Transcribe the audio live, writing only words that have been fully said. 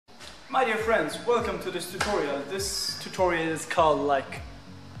My dear friends, welcome to this tutorial. This tutorial is called like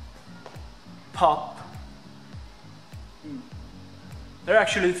pop. There are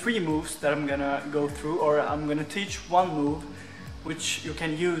actually 3 moves that I'm gonna go through, or I'm gonna teach one move which you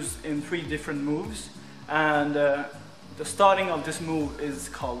can use in 3 different moves, and the starting of this move is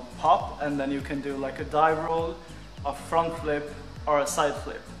called pop, and then you can do like a dive roll, a front flip or a side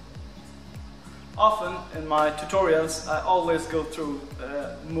flip. Often in my tutorials I always go through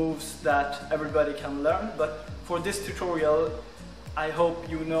moves that everybody can learn, but for this tutorial I hope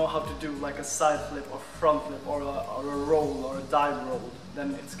you know how to do like a side flip or front flip or a roll or a dive roll.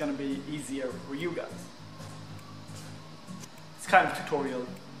 Then it's gonna be easier for you guys. It's kind of tutorial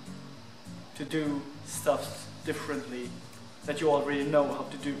to do stuff differently that you already know how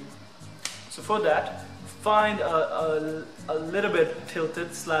to do. So for that, find a little bit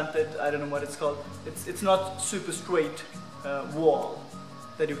tilted, slanted, I don't know what it's called. It's not super straight wall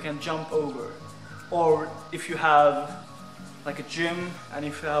that you can jump over. Or if you have like a gym and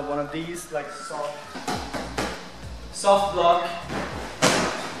if you have one of these, like soft block,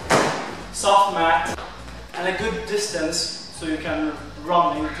 soft mat, and a good distance so you can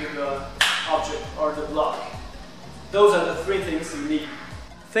run into the object or the block. Those are the 3 things you need.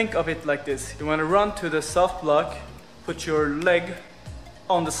 Think of it like this. You want to run to the soft block, put your leg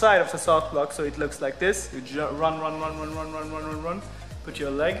on the side of the soft block so it looks like this. You run, put your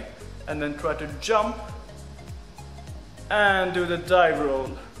leg, and then try to jump and do the dive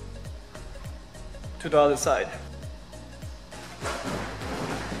roll to the other side.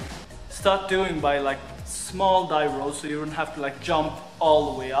 Start doing by like small dive rolls so you don't have to like jump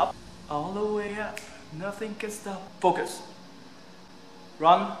all the way up. All the way up, nothing can stop. Focus.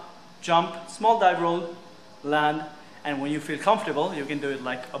 Run, jump, small dive roll, land, and when you feel comfortable, you can do it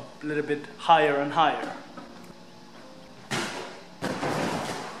like a little bit higher and higher.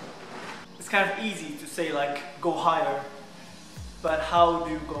 It's kind of easy to say like go higher, but how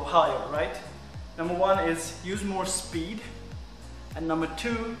do you go higher, right? Number 1 is use more speed, and number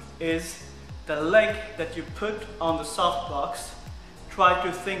 2 is the leg that you put on the soft blocks. Try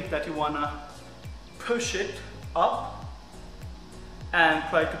to think that you wanna push it up and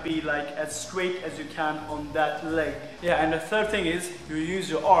try to be like as straight as you can on that leg. Yeah, and the third thing is you use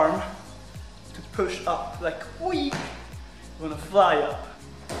your arm to push up, like whee! You wanna fly up.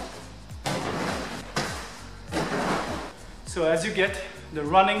 So as you get the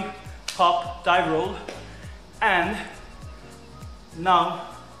running, pop, dive roll, and now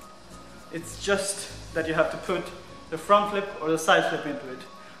it's just that you have to put the front flip or the side flip into it.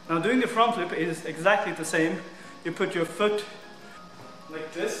 Now doing the front flip is exactly the same. You put your foot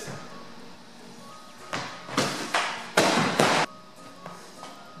like this.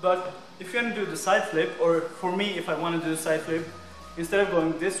 But if you're gonna do the side flip, or for me if I want to do the side flip, instead of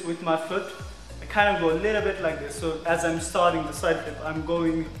going this with my foot, I kind of go a little bit like this. So as I'm starting the side flip, I'm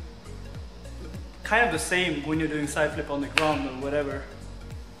going kind of the same when you're doing side flip on the ground or whatever.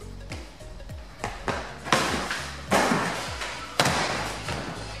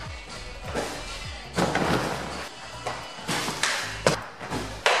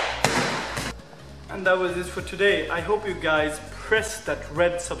 And that was it for today. I hope you guys press that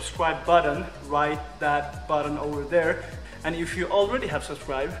red subscribe button, right that button over there. And if you already have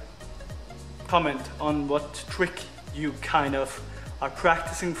subscribed, comment on what trick you kind of are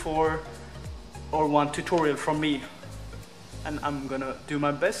practicing for or want tutorial from me. And I'm gonna do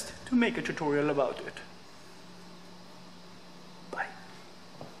my best to make a tutorial about it.